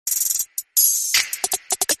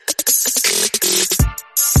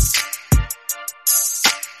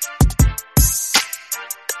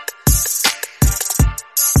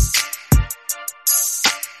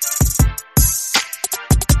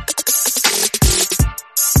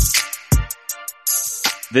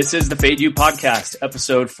This is the Fade You Podcast,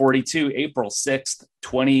 episode 42, April 6th,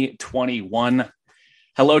 2021.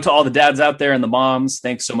 Hello to all the dads out there and the moms.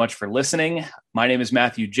 Thanks so much for listening. My name is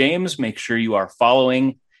Matthew James. Make sure you are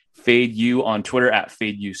following Fade You on Twitter at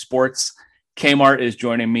Fade You Sports. Kmart is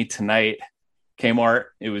joining me tonight. Kmart,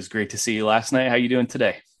 it was great to see you last night. How you doing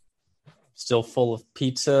today? Still full of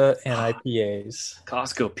pizza and IPAs.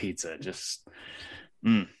 Costco pizza just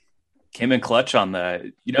came in clutch on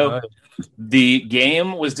the, the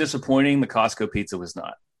game was disappointing. The Costco pizza was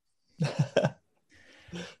not.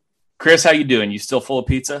 Chris, how you doing? You still full of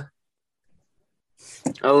pizza?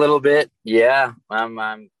 A little bit. Yeah. I'm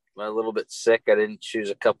a little bit sick. I didn't choose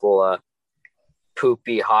a couple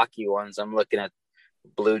poopy hockey ones. I'm looking at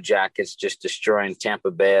Blue Jackets just destroying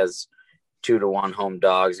Tampa Bay as 2-1 home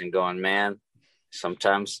dogs and going, man,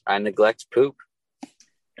 sometimes I neglect poop.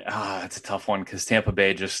 It's a tough one because Tampa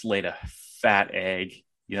Bay just laid a fat egg.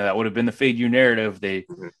 That would have been the Fade You narrative. They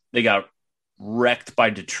got wrecked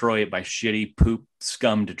by Detroit, by shitty poop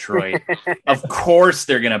scum Detroit. Of course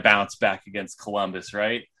they're going to bounce back against Columbus,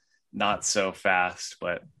 right? Not so fast,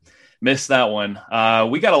 but missed that one.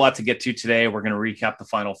 We got a lot to get to today. We're going to recap the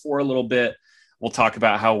Final Four a little bit. We'll talk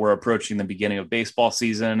about how we're approaching the beginning of baseball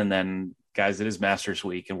season. And then, guys, it is Masters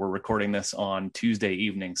week, and we're recording this on Tuesday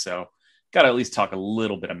evening. So got to at least talk a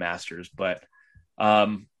little bit of Masters. But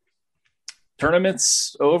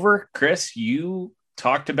tournament's over. Chris, you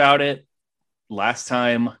talked about it last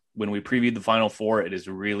time when we previewed the Final Four. It is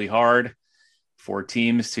really hard for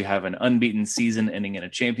teams to have an unbeaten season ending in a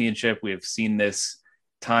championship. We have seen this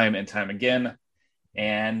time and time again.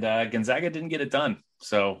 And Gonzaga didn't get it done.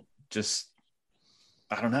 So just...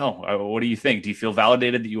 I don't know. What do you think? Do you feel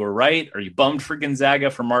validated that you were right? Are you bummed for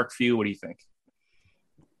Gonzaga, for Mark Few? What do you think?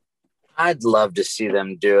 I'd love to see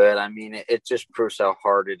them do it. I mean, it just proves how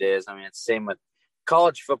hard it is. I mean, it's the same with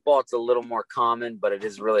college football. It's a little more common, but it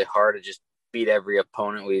is really hard to just beat every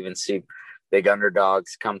opponent. We even see big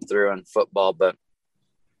underdogs come through in football. But,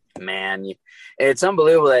 man, it's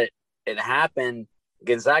unbelievable that it happened.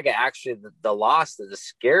 Gonzaga actually, the loss that the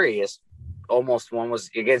scariest almost one was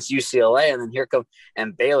against UCLA, and then here come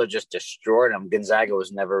and Baylor just destroyed them. Gonzaga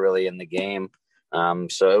was never really in the game,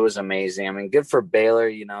 so it was amazing. I mean, good for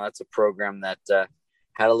Baylor. That's a program that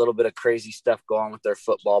had a little bit of crazy stuff going with their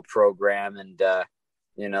football program, and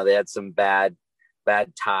they had some bad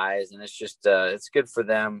ties, and it's just it's good for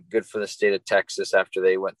them, good for the state of Texas after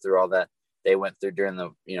they went through all that they went through during the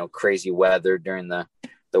crazy weather during the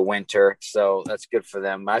winter. So that's good for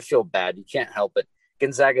them. I feel bad. You can't help it.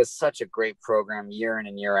 Gonzaga is such a great program year in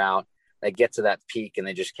and year out. They get to that peak and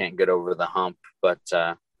they just can't get over the hump. But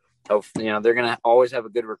hopefully, they're going to always have a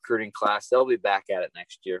good recruiting class. They'll be back at it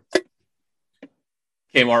next year.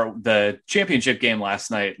 Kmart, the championship game last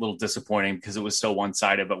night, a little disappointing because it was so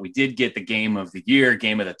one-sided, but we did get the game of the year,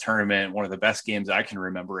 game of the tournament, one of the best games I can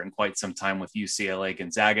remember in quite some time with UCLA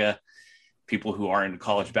Gonzaga. People who are into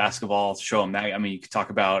college basketball, show them that. I mean, you could talk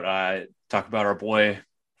about our boy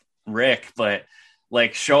Rick, but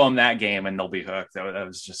show them that game and they'll be hooked. That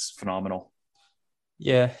was just phenomenal.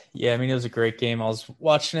 Yeah. I mean, it was a great game. I was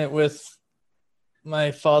watching it with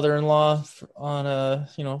my father-in-law on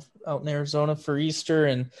out in Arizona for Easter,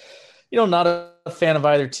 and not a fan of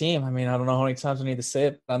either team. I mean, I don't know how many times I need to say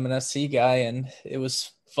it, but I'm an SC guy, and it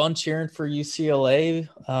was fun cheering for UCLA.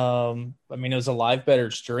 I mean, it was a live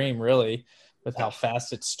bettor's dream, really, with how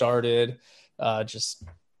fast it started. Just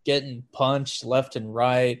getting punched left and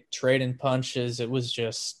right, trading punches. It was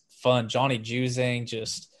just fun. Johnny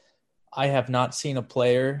Juzang, I have not seen a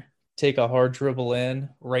player take a hard dribble in,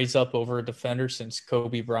 raise up over a defender since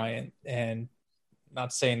Kobe Bryant. And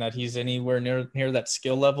not saying that he's anywhere near that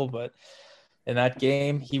skill level, but in that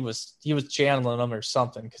game, he was channeling them or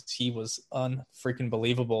something because he was unfreaking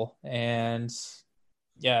believable. And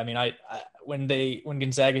yeah, I mean, I when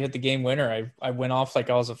Gonzaga hit the game winner, I went off like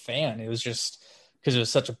I was a fan. It was just because it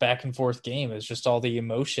was such a back and forth game. It was just all the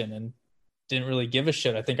emotion and didn't really give a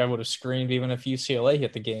shit. I think I would have screamed even if UCLA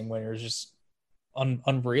hit the game winner. It was just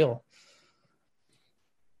unreal.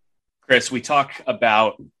 Chris, we talk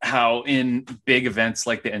about how in big events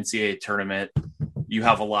like the NCAA tournament, you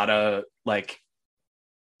have a lot of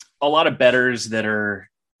bettors that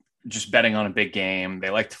are just betting on a big game.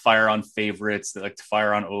 They like to fire on favorites. They like to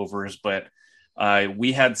fire on overs, but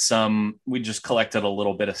we just collected a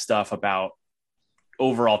little bit of stuff about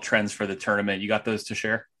overall trends for the tournament. You got those to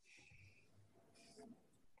share?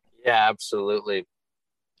 Yeah, absolutely.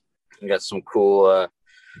 We got some cool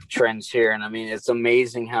trends here. And I mean, it's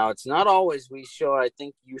amazing how it's not always we show, I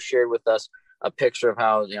think you shared with us a picture of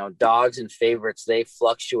how, dogs and favorites, they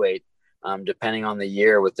fluctuate depending on the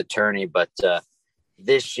year with the tourney. But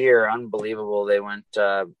this year, unbelievable. They went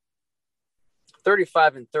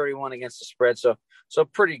 35-31 against the spread, so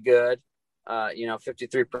pretty good.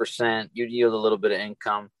 53%. You yield a little bit of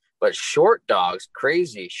income, but short dogs,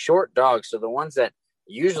 crazy short dogs. So the ones that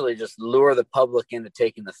usually just lure the public into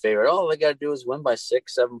taking the favorite. All they got to do is win by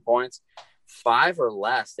 6-7 points, 5 or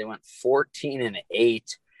less. They went 14-8,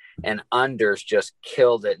 and unders just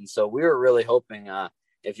killed it. And so we were really hoping,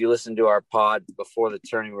 if you listen to our pod before the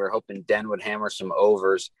tourney, we were hoping Den would hammer some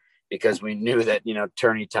overs because we knew that,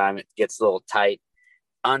 tourney time, it gets a little tight.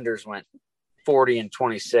 Unders went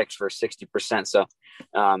 40-26 for 60%. So,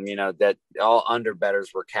 that all under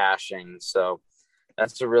bettors were cashing. So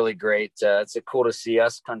that's a really great, it's cool to see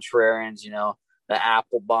us contrarians, the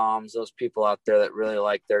apple bombs, those people out there that really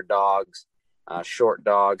like their dogs, short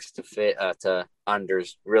dogs to fit, to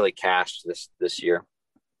unders really cashed this year.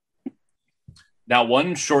 Now,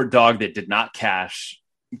 one short dog that did not cash,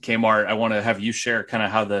 Kmart, I want to have you share kind of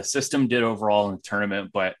how the system did overall in the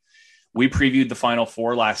tournament, but we previewed the Final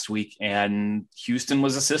Four last week, and Houston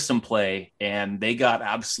was a system play, and they got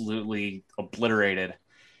absolutely obliterated.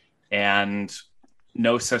 And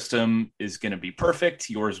no system is going to be perfect.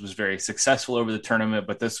 Yours was very successful over the tournament,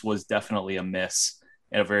 but this was definitely a miss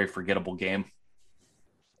and a very forgettable game.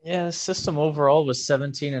 Yeah, the system overall was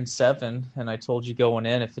 17-7, and I told you going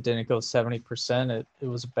in, if it didn't go 70%, it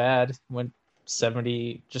was bad. It went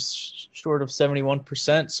 70, just short of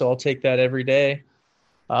 71%, so I'll take that every day.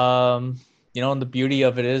 And the beauty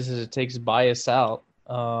of it is it takes bias out.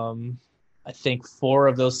 I think 4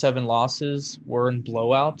 of those 7 losses were in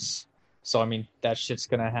blowouts. So, that shit's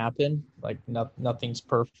going to happen. Like, nothing's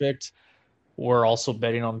perfect. We're also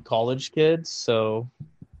betting on college kids. So,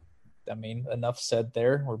 enough said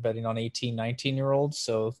there. We're betting on 18, 19-year-olds.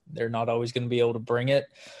 So, they're not always going to be able to bring it.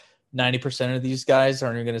 90% of these guys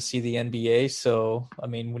aren't even going to see the NBA. So,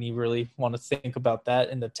 when you really want to think about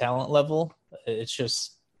that in the talent level, it's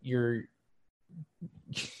just you're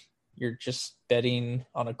just betting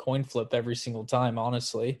on a coin flip every single time,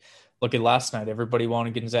 honestly. Look at last night. Everybody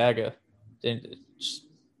wanted Gonzaga. It just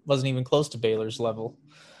wasn't even close to Baylor's level.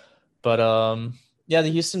 But, the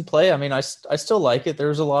Houston play, I still like it. There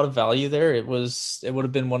was a lot of value there. It would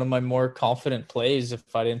have been one of my more confident plays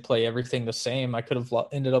if I didn't play everything the same. I could have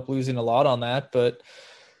ended up losing a lot on that. But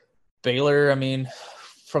Baylor,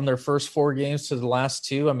 from their first 4 games to the last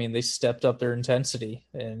 2, they stepped up their intensity,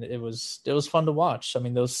 and it was fun to watch.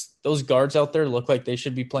 Those guards out there look like they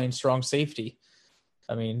should be playing strong safety.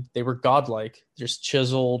 They were godlike, just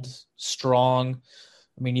chiseled, strong.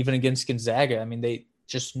 Even against Gonzaga, they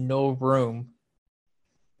just no room,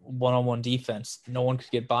 one-on-one defense. No one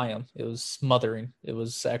could get by them. It was smothering. It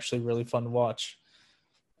was actually really fun to watch.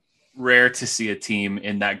 Rare to see a team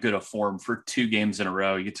in that good a form for 2 games in a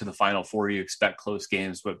row. You get to the Final Four, you expect close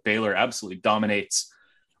games, but Baylor absolutely dominates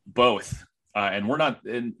both.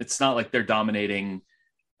 And it's not like they're dominating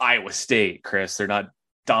Iowa State, Chris. They're not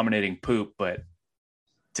dominating poop, but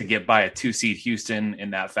to get by a 2-seed Houston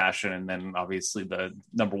in that fashion, and then obviously the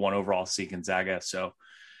number 1 overall seed Gonzaga. So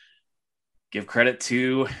give credit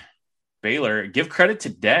to Baylor. Give credit to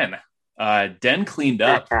Den. Den cleaned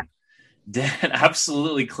up. Den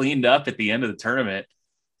absolutely cleaned up at the end of the tournament.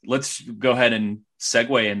 Let's go ahead and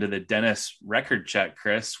segue into the Dennis record check,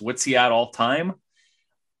 Chris. What's he at all time?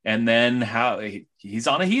 And then how he's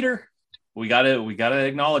on a heater. We gotta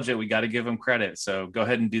acknowledge it. We gotta give him credit. So go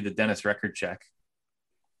ahead and do the Dennis record check.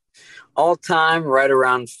 All time, right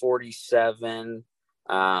around 47.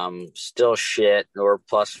 Still shit, or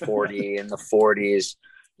plus 40 in the 40s.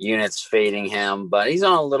 Units fading him, but he's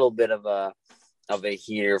on a little bit of a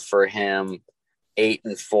heater for him.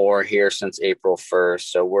 8-4 here since April 1st,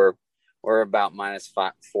 so we're about minus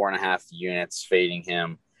 4.5 units fading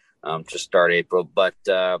him to start April. But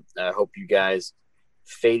I hope you guys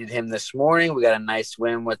faded him this morning. We got a nice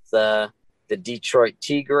win with the Detroit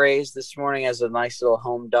Tigres this morning as a nice little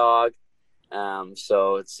home dog.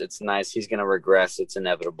 So it's nice. He's going to regress. It's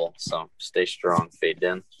inevitable. So stay strong, fade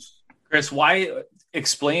in. Chris,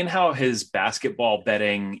 explain how his basketball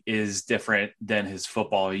betting is different than his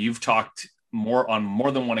football. You've talked on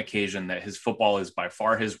more than one occasion that his football is by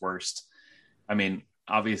far his worst.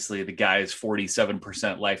 Obviously the guy is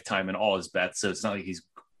 47% lifetime in all his bets, so it's not like he's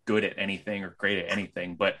good at anything or great at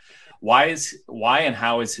anything. But why and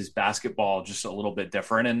how is his basketball just a little bit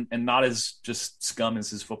different and not as just scum as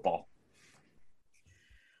his football?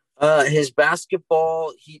 His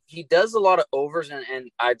basketball, he does a lot of overs, and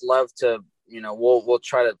I'd love to, we'll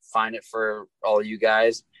try to find it for all you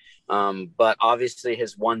guys. But obviously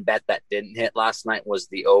his one bet that didn't hit last night was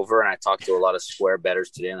the over. And I talked to a lot of square bettors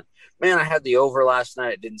today. And, man, I had the over last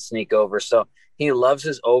night. It didn't sneak over. So he loves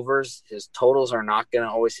his overs. His totals are not going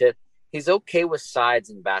to always hit. He's okay with sides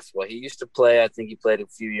in basketball. He used to play, I think he played a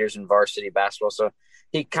few years in varsity basketball. So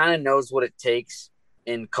he kind of knows what it takes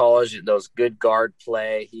in college, those good guard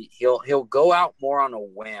play. He'll go out more on a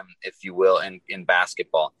whim, if you will, in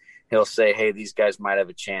basketball. He'll say, hey, these guys might have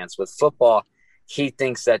a chance. With football, he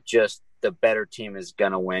thinks that just the better team is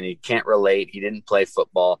going to win. He can't relate. He didn't play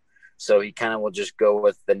football. So he kind of will just go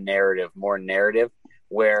with the more narrative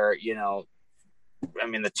where,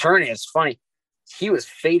 the tourney is funny. He was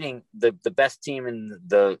fading the best team in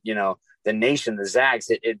the nation, the Zags.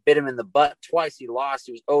 It bit him in the butt twice. He lost.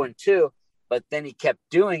 He was 0-2, but then he kept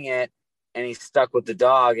doing it and he stuck with the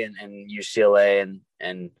dog, and UCLA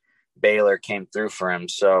and Baylor came through for him.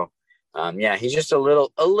 So, he's just a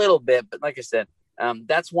little bit, but like I said,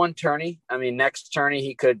 that's one tourney. I mean, next tourney,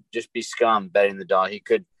 he could just be scum betting the dog. He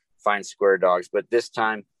could find square dogs, but this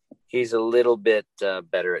time he's a little bit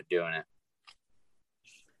better at doing it.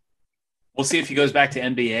 We'll see if he goes back to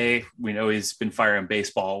NBA. We know he's been firing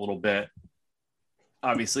baseball a little bit.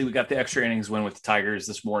 Obviously, we got the extra innings win with the Tigers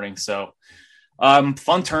this morning. So,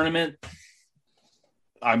 fun tournament.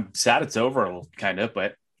 I'm sad it's over, kind of,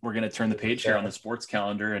 but we're going to turn the page here on the sports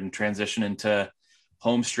calendar and transition into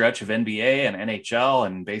home stretch of NBA and NHL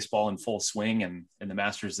and baseball in full swing and the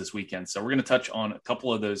Masters this weekend. So we're going to touch on a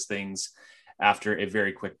couple of those things after a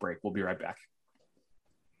very quick break. We'll be right back.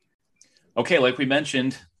 Okay, like we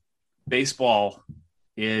mentioned, baseball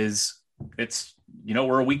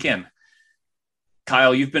we're a weekend.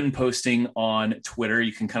 Kyle, you've been posting on Twitter.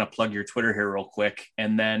 You can kind of plug your Twitter here real quick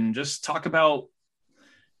and then just talk about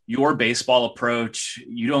your baseball approach.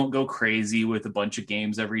 You don't go crazy with a bunch of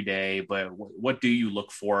games every day, but what do you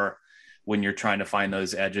look for when you're trying to find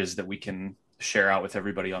those edges that we can share out with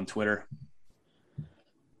everybody on Twitter?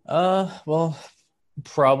 Well,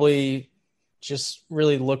 probably just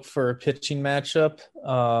really look for a pitching matchup.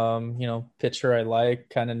 Pitcher I like,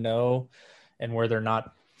 kind of know, and where they're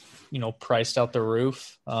not, priced out the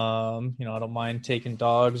roof. I don't mind taking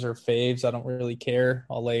dogs or faves. I don't really care.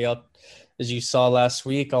 I'll lay up, as you saw last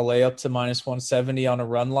week, I'll lay up to -170 on a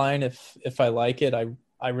run line. If I like it,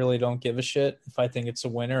 I really don't give a shit. If I think it's a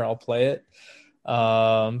winner, I'll play it.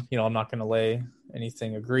 I'm not going to lay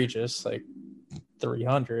anything egregious like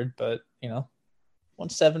 300, but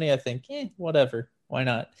 170, I think, whatever. Why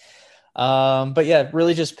not? But yeah,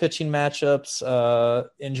 really just pitching matchups,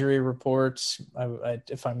 injury reports.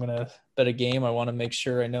 If I'm going to bet a game, I want to make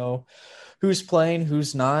sure I know who's playing,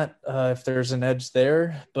 who's not, if there's an edge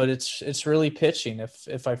there, but it's really pitching.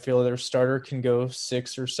 If I feel their starter can go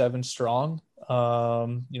 6 or 7 strong,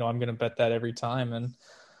 I'm going to bet that every time. And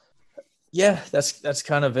yeah, that's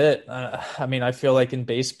kind of it. I feel like in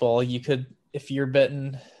baseball, you could, if you're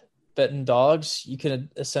betting dogs, you could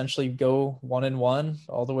essentially go 1-1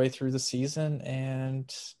 all the way through the season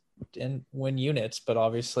and win units. But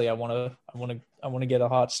obviously I want to get a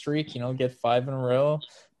hot streak, get 5 in a row,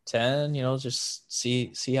 10, just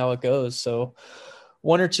see how it goes. So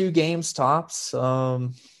 1 or 2 games tops.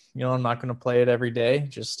 I'm not going to play it every day.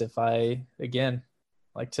 Just if again,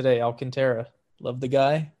 like today, Alcantara, love the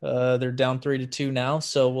guy. They're down 3-2 now.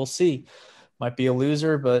 So we'll see. Might be a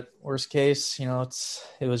loser, but worst case,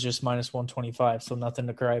 it was just -125. So nothing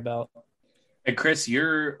to cry about. And Chris,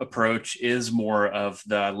 your approach is more of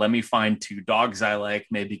the, let me find 2 dogs I like,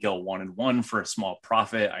 maybe go 1-1 for a small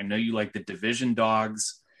profit. I know you like the division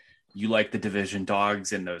dogs. You like the division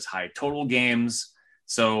dogs in those high total games.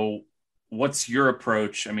 So what's your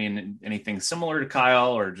approach? I mean, anything similar to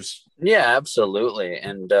Kyle or just? Yeah, absolutely.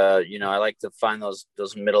 And, I like to find those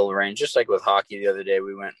middle range, just like with hockey the other day,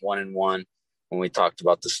 we went 1-1 when we talked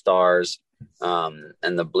about the Stars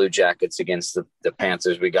and the Blue Jackets against the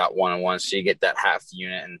Panthers. We got 1-1. So you get that half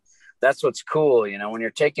unit. And that's what's cool. When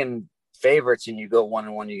you're taking favorites and you go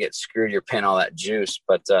 1-1, you get screwed, you're paying all that juice.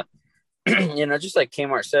 But, just like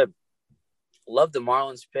Kmart said, love the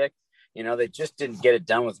Marlins pick. They just didn't get it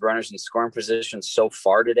done with runners in scoring position so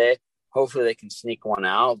far today. Hopefully they can sneak one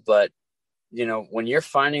out. But, when you're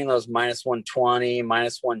finding those -120,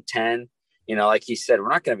 -110, like he said, we're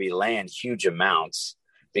not going to be laying huge amounts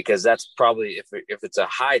because that's probably, if it's a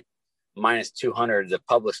high -200, the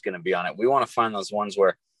public's going to be on it. We want to find those ones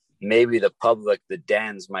where maybe the public, the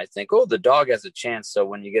dens might think, oh, the dog has a chance. So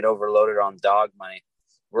when you get overloaded on dog money,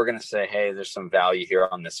 we're going to say, hey, there's some value here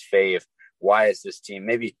on this fave. Why is this team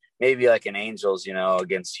maybe like an Angels,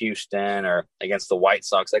 against Houston or against the White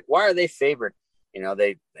Sox? Like, why are they favored?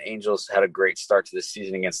 The Angels had a great start to the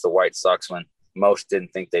season against the White Sox when most didn't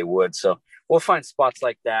think they would. So we'll find spots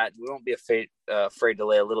like that. We won't be afraid to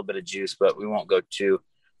lay a little bit of juice, but we won't go too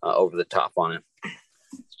over the top on it.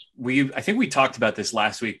 I think we talked about this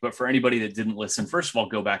last week, but for anybody that didn't listen, first of all,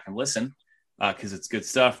 go back and listen because it's good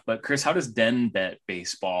stuff. But Chris, how does Den bet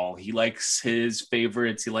baseball? He likes his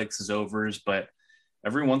favorites, he likes his overs, but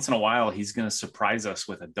every once in a while he's going to surprise us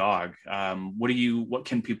with a dog. What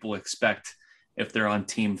can people expect if they're on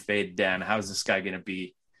Team Fade Den? How's this guy going to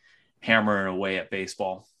be hammering away at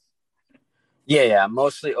baseball? Yeah,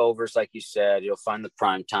 mostly overs, like you said. You'll find the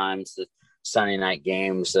prime times, the Sunday night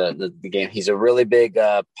games, the game. He's a really big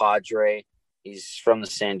Padre. He's from the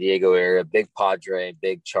San Diego area, big Padre,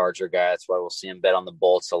 big Charger guy. That's why we'll see him bet on the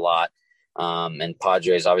Bolts a lot. And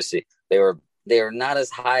Padres, obviously, they were not as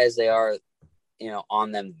high as they are,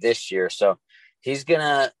 on them this year. So he's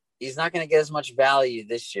not gonna get as much value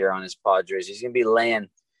this year on his Padres. He's gonna be laying.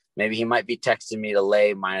 Maybe he might be texting me to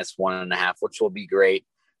lay -1.5, which will be great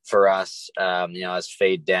for us. As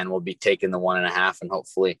Fade Den, we'll be taking the 1.5 and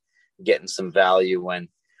hopefully getting some value when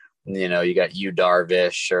you got Yu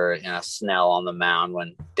Darvish or Snell on the mound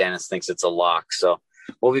when Dennis thinks it's a lock. So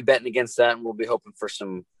we'll be betting against that, and we'll be hoping for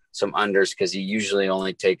some unders because he usually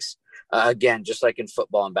only takes again, just like in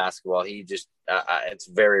football and basketball, he just it's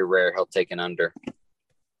very rare he'll take an under.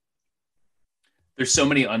 There's so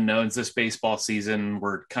many unknowns this baseball season.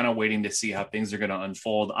 We're kind of waiting to see how things are going to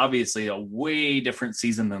unfold. Obviously a way different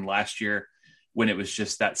season than last year when it was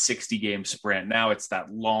just that 60-game sprint. Now it's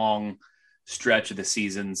that long stretch of the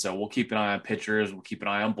season. So we'll keep an eye on pitchers. We'll keep an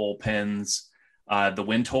eye on bullpens. The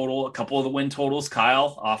win total, a couple of the win totals,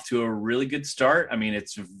 Kyle, off to a really good start. I mean,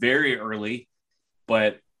 it's very early,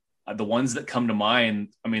 but the ones that come to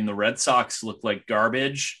mind, I mean, the Red Sox look like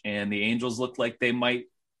garbage and the Angels look like they might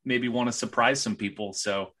maybe want to surprise some people.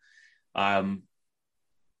 So, so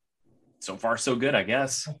far so good, I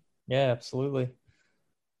guess. Yeah, absolutely.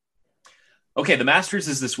 Okay. The Masters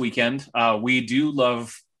is this weekend. We do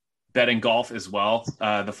love betting golf as well.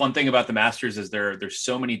 The fun thing about the Masters is there's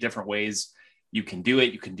so many different ways you can do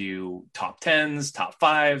it. You can do top 10s, top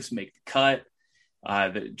 5s, make the cut.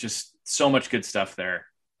 Just so much good stuff there.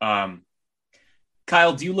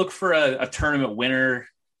 Kyle, do you look for a tournament winner,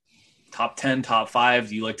 top 10, top 5?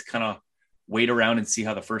 Do you like to kind of wait around and see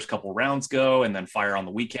how the first couple rounds go and then fire on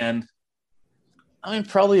the weekend? I mean,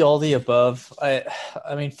 probably all the above. I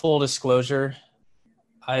mean, full disclosure,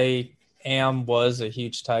 I was a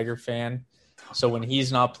huge Tiger fan. So when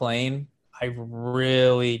he's not playing, I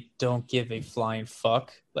really don't give a flying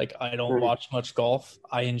fuck. Like, I don't watch much golf.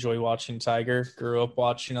 I enjoy watching Tiger. Grew up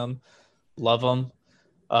watching him. Love him.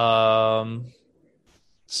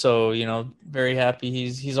 So, very happy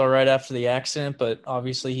he's all right after the accident, but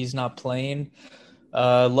obviously he's not playing.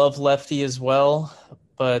 Love Lefty as well.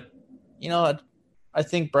 But, I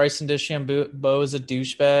think Bryson DeChambeau is a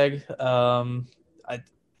douchebag. I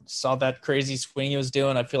saw that crazy swing he was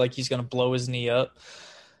doing. I feel like he's going to blow his knee up.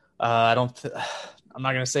 I'm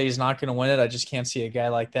not going to say he's not going to win it. I just can't see a guy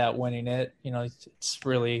like that winning it. It's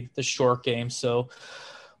really the short game. So,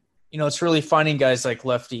 it's really finding guys like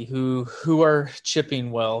Lefty who are chipping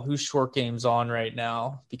well, whose short game's on right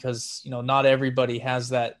now, because, not everybody has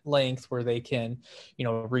that length where they can,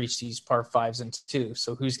 reach these par 5s and 2.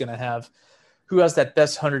 So who has that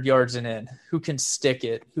best 100 yards and in, who can stick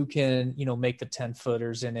it, who can, make the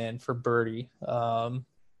 10-footers and in for birdie.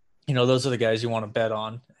 Those are the guys you want to bet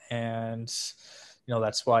on. And,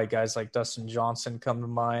 that's why guys like Dustin Johnson come to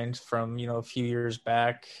mind from, a few years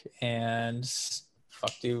back. And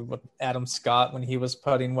with Adam Scott when he was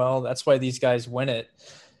putting well. That's why these guys win it.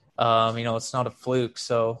 It's not a fluke.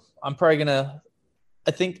 So I'm probably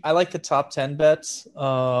I think I like the top 10 bets.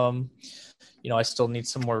 I still need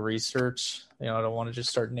some more research. I don't want to just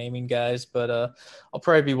start naming guys, but I'll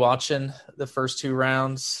probably be watching the first 2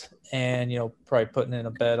 rounds and, probably putting in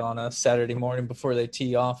a bet on a Saturday morning before they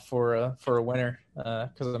tee off for a winner.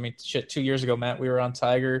 Because 2 years ago, Matt, we were on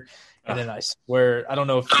Tiger. And then I swear, I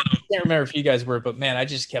can't remember if you guys were, but man, I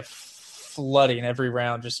just kept flooding every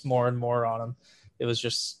round, just more and more on him. It was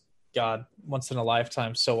just, God, once in a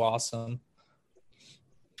lifetime. So awesome.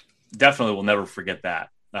 Definitely will never forget that.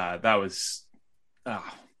 That was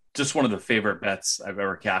just one of the favorite bets I've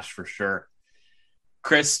ever cashed for sure.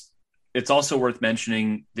 Chris, it's also worth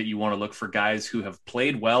mentioning that you want to look for guys who have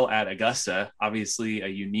played well at Augusta, obviously a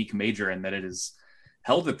unique major in that it is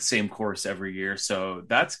held at the same course every year. So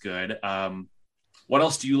that's good. What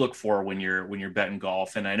else do you look for when you're betting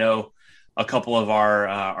golf? And I know a couple of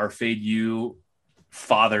our Fade U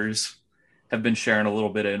fathers have been sharing a little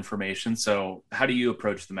bit of information. So how do you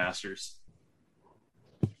approach the Masters?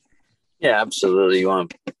 Yeah, absolutely. You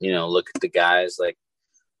want to, look at the guys like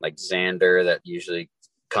like Xander that usually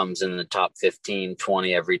comes in the top 15,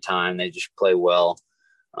 20 every time. They just play well.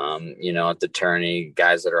 At the tourney,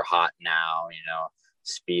 guys that are hot now,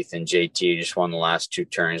 Spieth and JT just won the last 2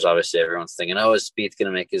 tourneys. Obviously, everyone's thinking, is Spieth going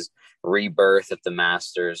to make his rebirth at the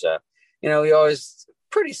Masters? We always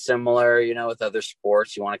pretty similar, with other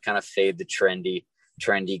sports. You want to kind of fade the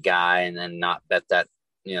trendy guy and then not bet that,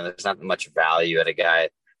 there's not much value at a guy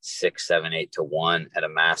at 6, 7, 8 to 1 at a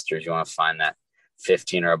Masters. You want to find that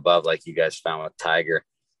 15 or above, like you guys found with Tiger,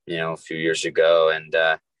 a few years ago, and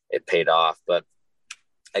it paid off. But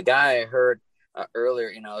a guy I heard earlier,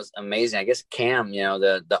 is amazing. I guess Cam,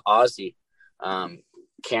 the Aussie,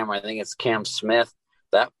 Cam, I think it's Cam Smith.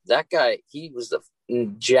 That guy, he was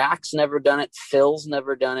Jack's never done it. Phil's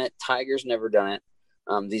never done it. Tiger's never done it.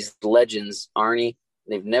 These legends, Arnie,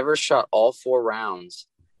 they've never shot all 4 rounds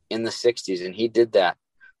in the 60s, and he did that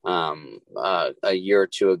a year or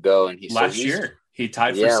 2 ago. And last year he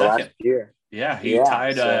tied for second. Last year. Yeah, he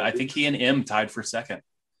tied. I think he and M tied for second.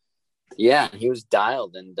 Yeah, he was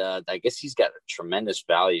dialed, and I guess he's got a tremendous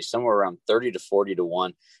value, somewhere around 30 to 40 to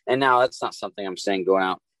 1. And now that's not something I'm saying going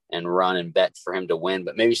out and run and bet for him to win,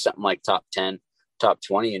 but maybe something like top 10, top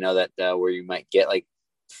 20, that where you might get like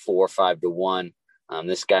 4 or 5 to 1.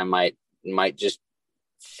 This guy might just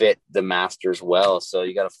fit the Masters well. So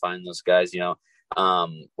you got to find those guys,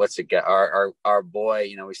 what's it got? Our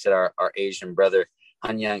boy, we said our Asian brother,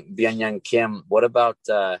 Byung Kim. What about,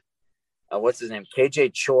 what's his name?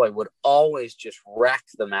 KJ Choi would always just wreck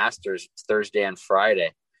the Masters Thursday and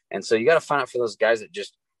Friday. And so you got to find out for those guys that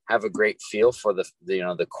just have a great feel for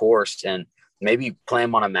the course, and maybe play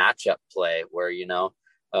them on a matchup play where,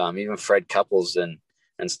 even Fred Couples and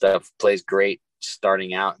stuff plays great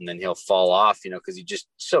starting out, and then he'll fall off, because he's just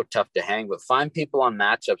so tough to hang. But find people on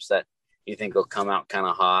matchups that you think will come out kind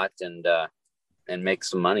of hot and make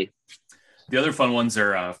some money. The other fun ones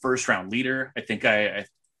are first round leader. I think I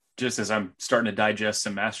just as I'm starting to digest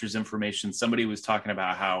some Masters information, somebody was talking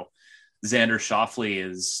about how Xander Schauffele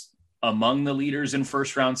is among the leaders in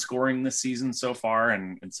first round scoring this season so far.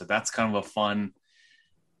 And so that's kind of a fun,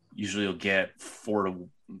 usually you'll get 4 to,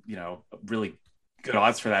 really good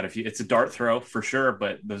odds for that. It's a dart throw for sure,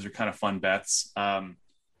 but those are kind of fun bets.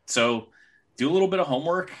 So do a little bit of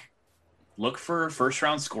homework, look for first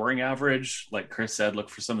round scoring average. Like Chris said, look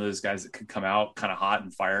for some of those guys that could come out kind of hot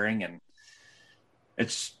and firing. And I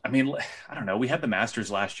don't know. We had the Masters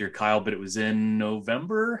last year, Kyle, but it was in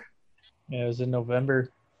November. Yeah, it was in November.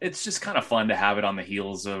 It's just kind of fun to have it on the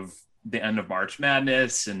heels of the end of March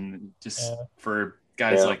Madness, and just for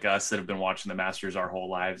guys like us that have been watching the Masters our whole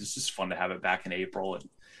lives, it's just fun to have it back in April and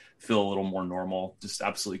feel a little more normal. Just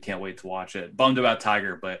absolutely can't wait to watch it. Bummed about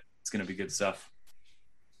Tiger, but it's going to be good stuff.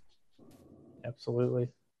 Absolutely.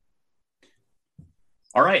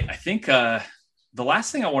 All right. I think the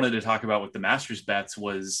last thing I wanted to talk about with the Masters bets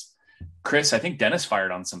was, Chris, I think Dennis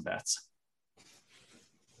fired on some bets.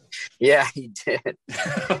 Yeah, he did.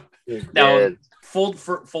 Now, full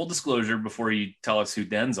disclosure before you tell us who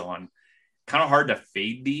Den's on, kind of hard to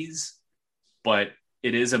fade these, but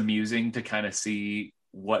it is amusing to kind of see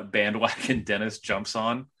what bandwagon Dennis jumps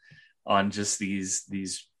on just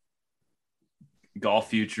these golf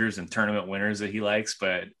futures and tournament winners that he likes.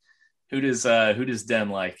 But who does Den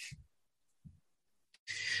like?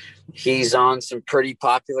 He's on some pretty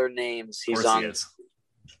popular names. He's on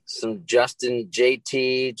some Justin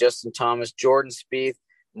Thomas, Jordan Spieth,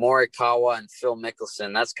 Morikawa, and Phil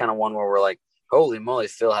Mickelson. That's kind of one where we're like, holy moly,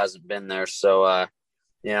 Phil hasn't been there. So,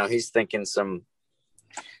 he's thinking some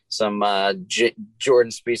Jordan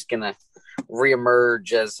Spieth's going to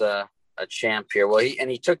reemerge as a champ here. Well,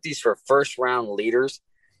 he took these for first round leaders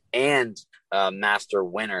and master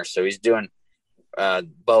winner. So he's doing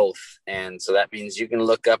both. And so that means you can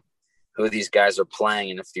look up who these guys are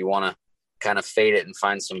playing. And if you want to kind of fade it and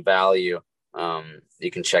find some value,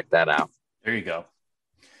 you can check that out. There you go.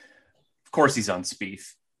 Of course he's on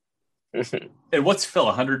Spieth. And what's Phil,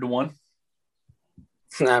 100 to 1?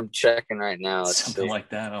 I'm checking right now. Something like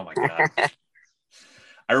that. Oh my God.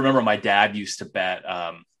 I remember my dad used to bet.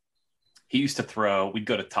 He used to throw, we'd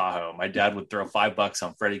go to Tahoe. My dad would throw $5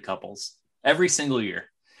 on Freddie Couples every single year.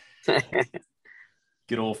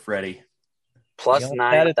 Good old Freddie. Plus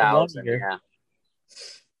 9,000. Yeah.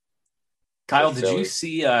 Kyle, did you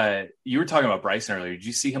see, you were talking about Bryson earlier. Did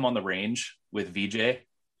you see him on the range with VJ?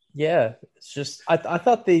 Yeah, it's just I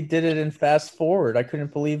thought they did it in fast forward. I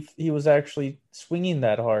couldn't believe he was actually swinging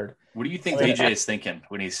that hard. What do you think VJ is thinking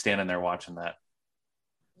when he's standing there watching that?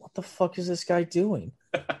 What the fuck is this guy doing?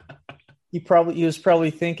 He was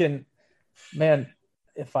probably thinking, man,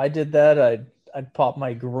 if I did that, I'd pop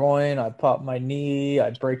my groin, I'd pop my knee,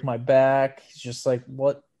 I'd break my back. He's just like,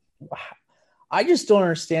 what I just don't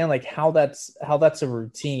understand like how that's a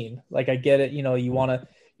routine. Like I get it, you want to,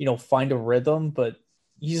 find a rhythm, but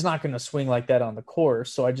he's not going to swing like that on the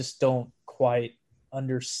course. So I just don't quite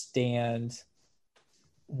understand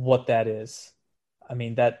what that is. I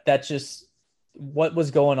mean, that just what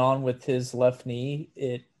was going on with his left knee.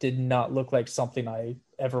 It did not look like something I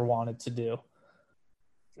ever wanted to do.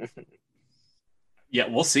 Yeah,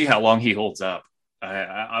 we'll see how long he holds up.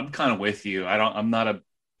 I'm kind of with you. I'm not a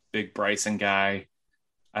big Bryson guy.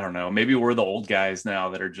 I don't know. Maybe we're the old guys now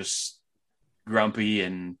that are just grumpy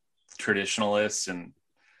and traditionalists, and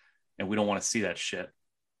we don't want to see that shit.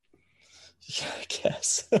 Yeah, I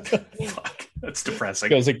guess. Fuck, that's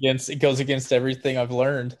depressing. It goes against everything I've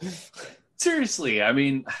learned. Seriously, I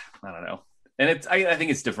mean, I don't know. And I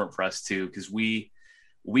think it's different for us too, because we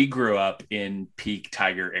grew up in peak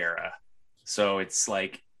Tiger era. So it's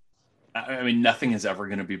like, I mean, nothing is ever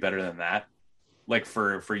going to be better than that. Like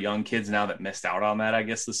for young kids now that missed out on that, I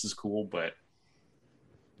guess this is cool, but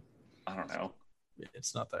I don't know.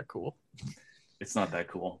 It's not that cool. It's not that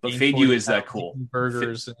cool. But Fade You is that cool.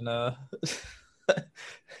 Burgers and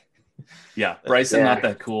yeah, Bryson not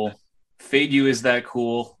that cool. Fade You is that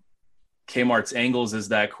cool. Kmart's Angles is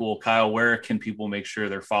that cool. Kyle, where can people make sure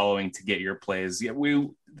they're following to get your plays? Yeah,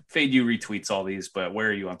 Fade You retweets all these, but where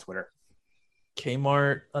are you on Twitter?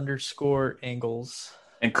 Kmart_Angles.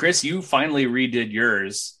 And Chris, you finally redid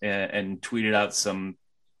yours and tweeted out some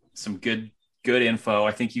good info.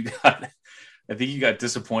 I think you got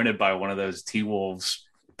disappointed by one of those T-Wolves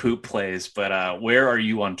poop plays, but where are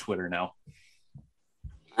you on Twitter now?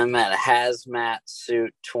 I'm at Hazmat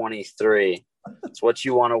Suit 23. It's what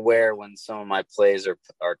you want to wear when some of my plays are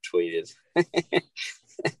tweeted.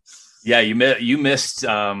 Yeah, you missed.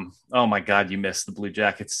 Oh my God, you missed the Blue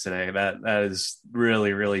Jackets today. That is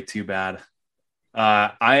really, really too bad.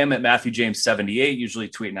 I am at Matthew James 78, usually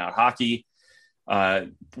tweeting out hockey.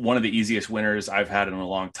 One of the easiest winners I've had in a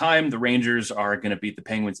long time. The Rangers are going to beat the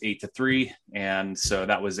Penguins 8-3, and so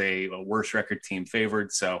that was a worse record team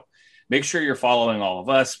favored. So make sure you're following all of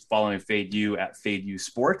us, following Fade You at Fade You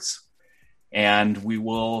Sports, and we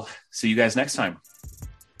will see you guys next time.